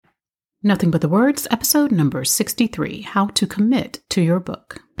Nothing But the Words, episode number 63, How to Commit to Your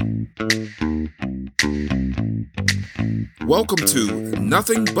Book. Welcome to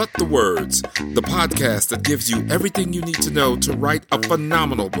Nothing But the Words, the podcast that gives you everything you need to know to write a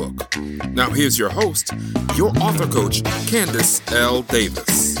phenomenal book. Now here's your host, your author coach, Candace L.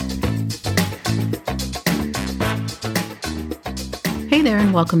 Davis. Hey there,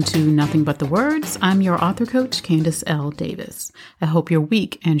 and welcome to Nothing But the Words. I'm your author coach, Candace L. Davis. I hope your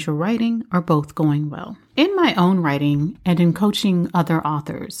week and your writing are both going well. In my own writing and in coaching other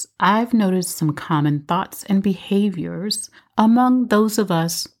authors, I've noticed some common thoughts and behaviors among those of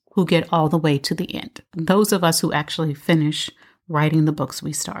us who get all the way to the end, those of us who actually finish writing the books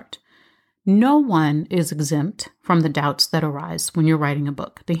we start. No one is exempt from the doubts that arise when you're writing a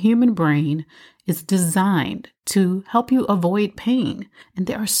book. The human brain is designed to help you avoid pain. And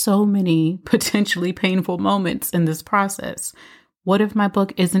there are so many potentially painful moments in this process. What if my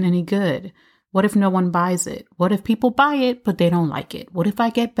book isn't any good? What if no one buys it? What if people buy it, but they don't like it? What if I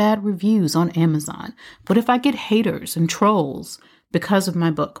get bad reviews on Amazon? What if I get haters and trolls because of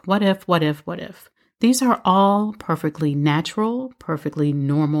my book? What if? These are all perfectly natural, perfectly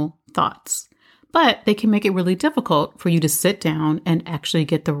normal thoughts. But they can make it really difficult for you to sit down and actually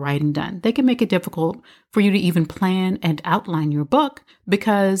get the writing done. They can make it difficult for you to even plan and outline your book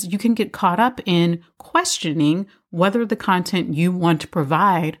because you can get caught up in questioning whether the content you want to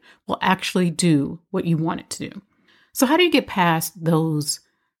provide will actually do what you want it to do. So how do you get past those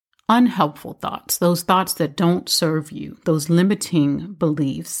unhelpful thoughts, those thoughts that don't serve you, those limiting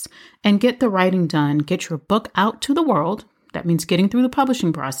beliefs, and get the writing done, get your book out to the world? That means getting through the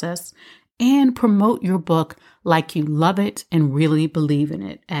publishing process and promote your book like you love it and really believe in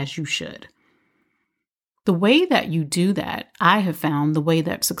it as you should. The way that you do that, I have found the way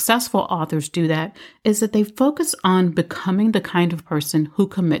that successful authors do that is that they focus on becoming the kind of person who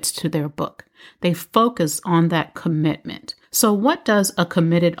commits to their book. They focus on that commitment. So what does a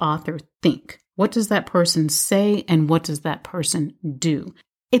committed author think? What does that person say and what does that person do?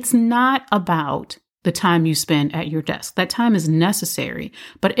 It's not about the time you spend at your desk. That time is necessary,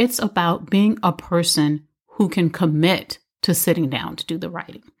 but it's about being a person who can commit to sitting down to do the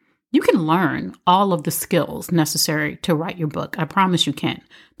writing. You can learn all of the skills necessary to write your book. I promise you can.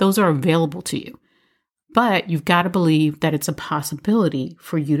 Those are available to you. But you've got to believe that it's a possibility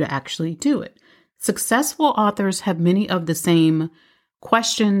for you to actually do it. Successful authors have many of the same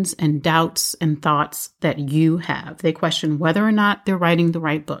questions and doubts and thoughts that you have. They question whether or not they're writing the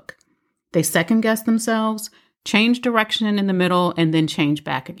right book. They second guess themselves, change direction in the middle, and then change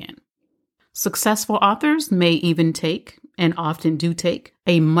back again. Successful authors may even take, and often do take,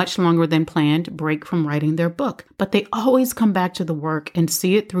 a much longer than planned break from writing their book, but they always come back to the work and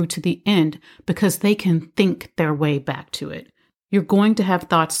see it through to the end because they can think their way back to it. You're going to have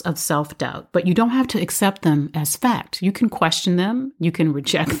thoughts of self-doubt, but you don't have to accept them as fact. You can question them, you can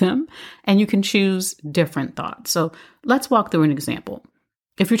reject them, and you can choose different thoughts. So let's walk through an example.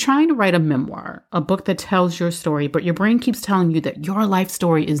 If you're trying to write a memoir, a book that tells your story, but your brain keeps telling you that your life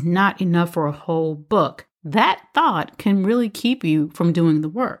story is not enough for a whole book, that thought can really keep you from doing the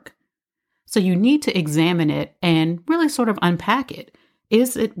work. So you need to examine it and really sort of unpack it.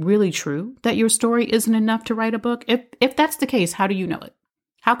 Is it really true that your story isn't enough to write a book? If that's the case, how do you know it?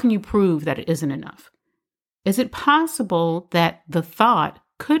 How can you prove that it isn't enough? Is it possible that the thought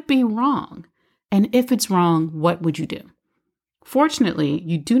could be wrong? And if it's wrong, what would you do? Fortunately,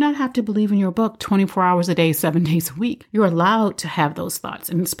 you do not have to believe in your book 24 hours a day, 7 days a week. You're allowed to have those thoughts.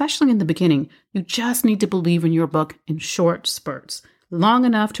 And especially in the beginning, you just need to believe in your book in short spurts, long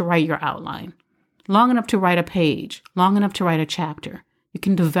enough to write your outline, long enough to write a page, long enough to write a chapter. You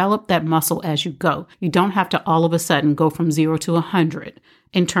can develop that muscle as you go. You don't have to all of a sudden go from 0 to 100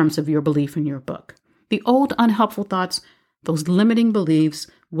 in terms of your belief in your book. The old unhelpful thoughts, those limiting beliefs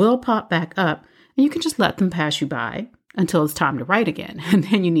will pop back up and you can just let them pass you by until it's time to write again. And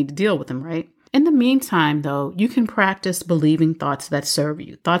then you need to deal with them, right? In the meantime, though, you can practice believing thoughts that serve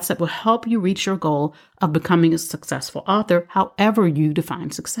you, thoughts that will help you reach your goal of becoming a successful author, however you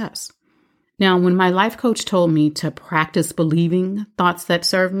define success. Now, when my life coach told me to practice believing thoughts that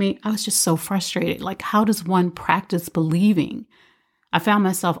serve me, I was just so frustrated. Like, how does one practice believing? I found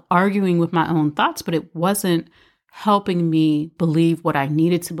myself arguing with my own thoughts, but it wasn't helping me believe what I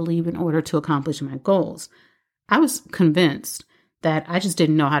needed to believe in order to accomplish my goals. I was convinced that I just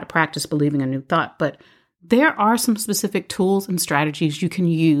didn't know how to practice believing a new thought, but there are some specific tools and strategies you can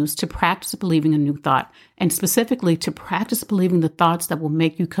use to practice believing a new thought, and specifically to practice believing the thoughts that will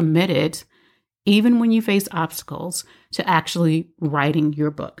make you committed, even when you face obstacles, to actually writing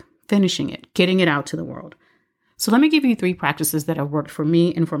your book, finishing it, getting it out to the world. So let me give you 3 practices that have worked for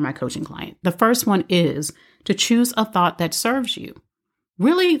me and for my coaching client. The first one is to choose a thought that serves you.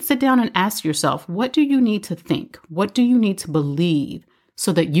 Really sit down and ask yourself, what do you need to think? What do you need to believe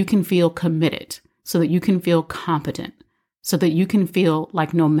so that you can feel committed, so that you can feel competent, so that you can feel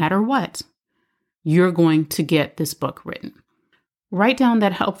like no matter what, you're going to get this book written? Write down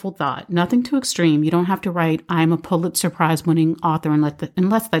that helpful thought, nothing too extreme. You don't have to write, I'm a Pulitzer Prize winning author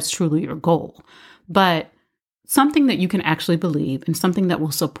unless that's truly your goal, but something that you can actually believe and something that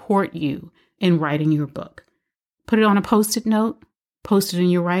will support you in writing your book. Put it on a Post-it note, post it in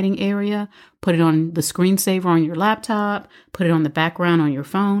your writing area, put it on the screensaver on your laptop, put it on the background on your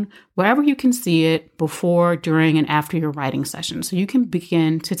phone, wherever you can see it before, during, and after your writing session, so you can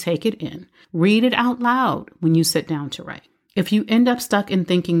begin to take it in. Read it out loud when you sit down to write. If you end up stuck in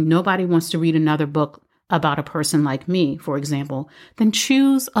thinking nobody wants to read another book about a person like me, for example, then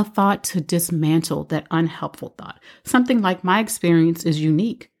choose a thought to dismantle that unhelpful thought. Something like, my experience is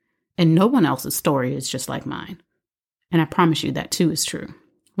unique and no one else's story is just like mine. And I promise you that too is true.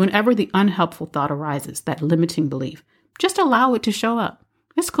 Whenever the unhelpful thought arises, that limiting belief, just allow it to show up.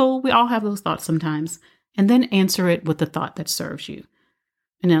 It's cool. We all have those thoughts sometimes. And then answer it with the thought that serves you.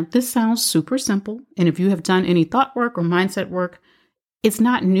 And now this sounds super simple. And if you have done any thought work or mindset work, it's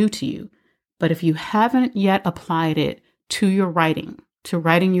not new to you. But if you haven't yet applied it to your writing, to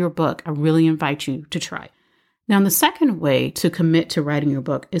writing your book, I really invite you to try. Now, the second way to commit to writing your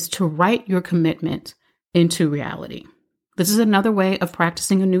book is to write your commitment into reality. This is another way of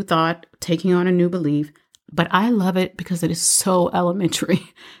practicing a new thought, taking on a new belief, but I love it because it is so elementary.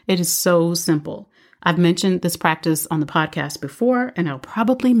 It is so simple. I've mentioned this practice on the podcast before, and I'll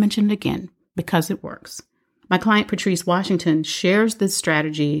probably mention it again because it works. My client, Patrice Washington, shares this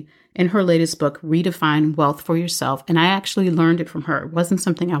strategy in her latest book, Redefine Wealth for Yourself, and I actually learned it from her. It wasn't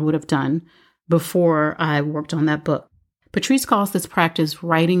something I would have done before I worked on that book. Patrice calls this practice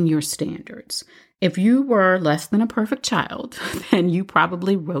writing your standards. If you were less than a perfect child, then you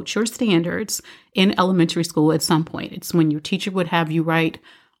probably wrote your standards in elementary school at some point. It's when your teacher would have you write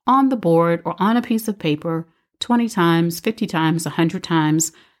on the board or on a piece of paper 20 times, 50 times, 100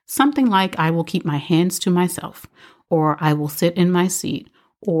 times, something like, I will keep my hands to myself, or I will sit in my seat,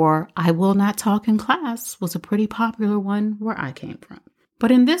 or I will not talk in class was a pretty popular one where I came from. But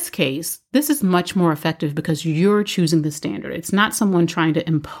in this case, this is much more effective because you're choosing the standard. It's not someone trying to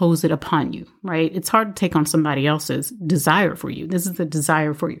impose it upon you, right? It's hard to take on somebody else's desire for you. This is the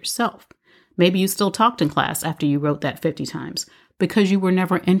desire for yourself. Maybe you still talked in class after you wrote that 50 times because you were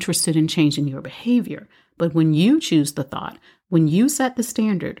never interested in changing your behavior. But when you choose the thought, when you set the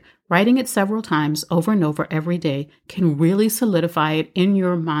standard, writing it several times over and over every day can really solidify it in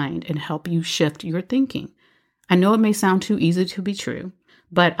your mind and help you shift your thinking. I know it may sound too easy to be true,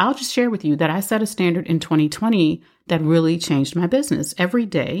 but I'll just share with you that I set a standard in 2020 that really changed my business. Every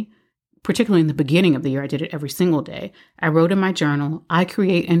day, particularly in the beginning of the year, I did it every single day. I wrote in my journal, I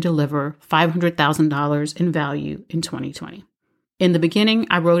create and deliver $500,000 in value in 2020. In the beginning,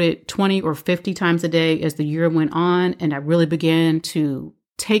 I wrote it 20 or 50 times a day as the year went on, and I really began to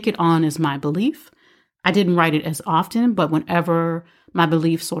take it on as my belief. I didn't write it as often, but whenever my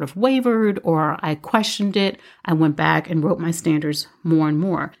belief sort of wavered or I questioned it, I went back and wrote my standards more and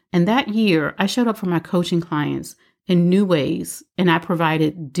more. And that year, I showed up for my coaching clients in new ways, and I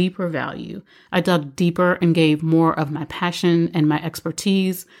provided deeper value. I dug deeper and gave more of my passion and my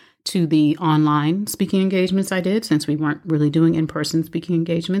expertise to the online speaking engagements I did, since we weren't really doing in-person speaking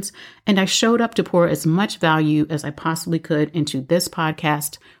engagements. And I showed up to pour as much value as I possibly could into this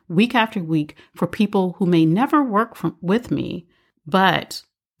podcast week after week for people who may never work with me, but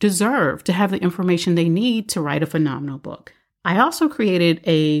deserve to have the information they need to write a phenomenal book. I also created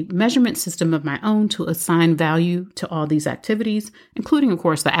a measurement system of my own to assign value to all these activities, including, of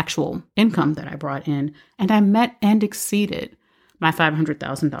course, the actual income that I brought in. And I met and exceeded my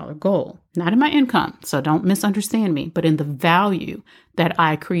 $500,000 goal, not in my income, so don't misunderstand me, but in the value that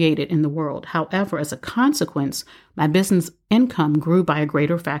I created in the world. However, as a consequence, my business income grew by a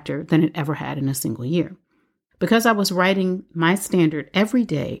greater factor than it ever had in a single year. Because I was writing my standard every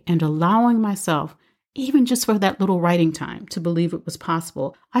day and allowing myself, even just for that little writing time, to believe it was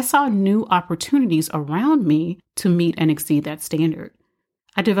possible, I saw new opportunities around me to meet and exceed that standard.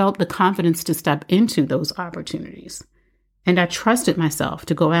 I developed the confidence to step into those opportunities. And I trusted myself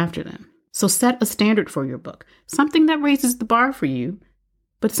to go after them. So set a standard for your book, something that raises the bar for you,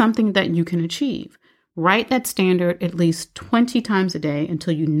 but something that you can achieve. Write that standard at least 20 times a day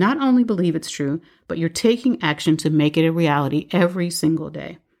until you not only believe it's true, but you're taking action to make it a reality every single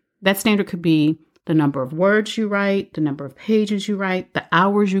day. That standard could be the number of words you write, the number of pages you write, the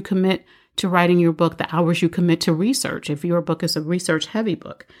hours you commit to writing your book, the hours you commit to research, if your book is a research-heavy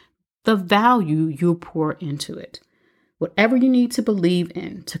book, the value you pour into it. Whatever you need to believe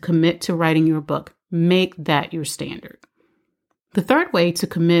in to commit to writing your book, make that your standard. The third way to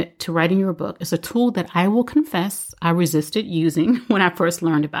commit to writing your book is a tool that I will confess I resisted using when I first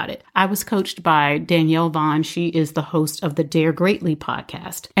learned about it. I was coached by Danielle Vaughn. She is the host of the Dare Greatly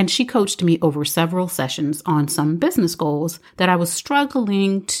podcast, and she coached me over several sessions on some business goals that I was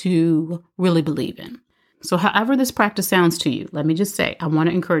struggling to really believe in. So however this practice sounds to you, let me just say, I want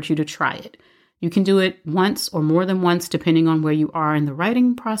to encourage you to try it. You can do it once or more than once, depending on where you are in the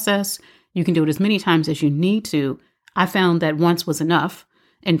writing process. You can do it as many times as you need to. I found that once was enough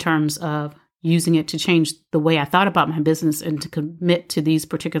in terms of using it to change the way I thought about my business and to commit to these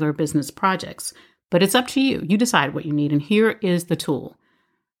particular business projects. But it's up to you. You decide what you need. And here is the tool.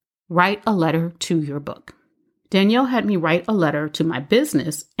 Write a letter to your book. Danielle had me write a letter to my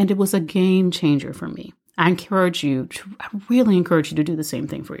business, and it was a game changer for me. I really encourage you to do the same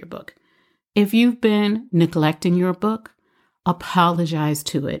thing for your book. If you've been neglecting your book, apologize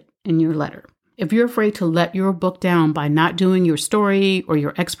to it in your letter. If you're afraid to let your book down by not doing your story or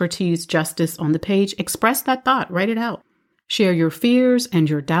your expertise justice on the page, express that thought, write it out. Share your fears and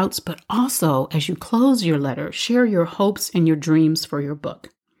your doubts, but also, as you close your letter, share your hopes and your dreams for your book.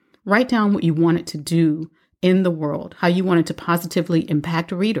 Write down what you want it to do in the world, how you want it to positively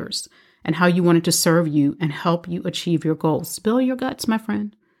impact readers, and how you want it to serve you and help you achieve your goals. Spill your guts, my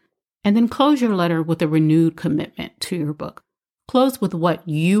friend. And then close your letter with a renewed commitment to your book. Close with what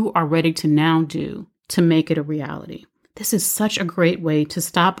you are ready to now do to make it a reality. This is such a great way to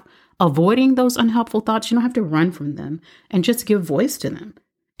stop avoiding those unhelpful thoughts. You don't have to run from them and just give voice to them.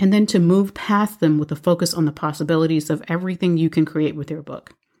 And then to move past them with a focus on the possibilities of everything you can create with your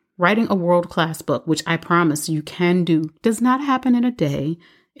book. Writing a world-class book, which I promise you can do, does not happen in a day.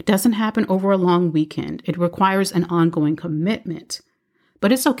 It doesn't happen over a long weekend. It requires an ongoing commitment.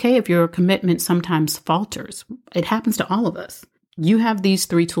 But it's okay if your commitment sometimes falters. It happens to all of us. You have these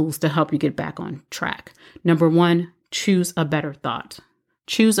 3 tools to help you get back on track. Number 1, choose a better thought.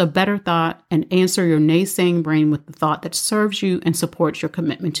 Choose a better thought and answer your naysaying brain with the thought that serves you and supports your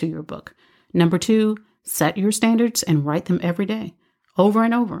commitment to your book. Number 2, set your standards and write them every day, over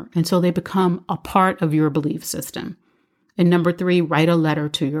and over, until they become a part of your belief system. And number 3, write a letter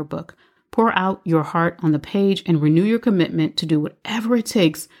to your book. Pour out your heart on the page and renew your commitment to do whatever it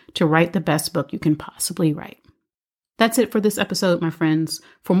takes to write the best book you can possibly write. That's it for this episode, my friends.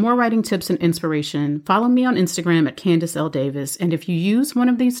 For more writing tips and inspiration, follow me on Instagram at Candace L. Davis. And if you use one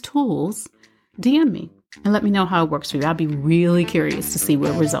of these tools, DM me and let me know how it works for you. I'll be really curious to see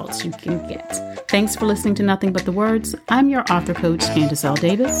what results you can get. Thanks for listening to Nothing But the Words. I'm your author coach, Candace L.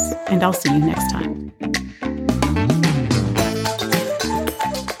 Davis, and I'll see you next time.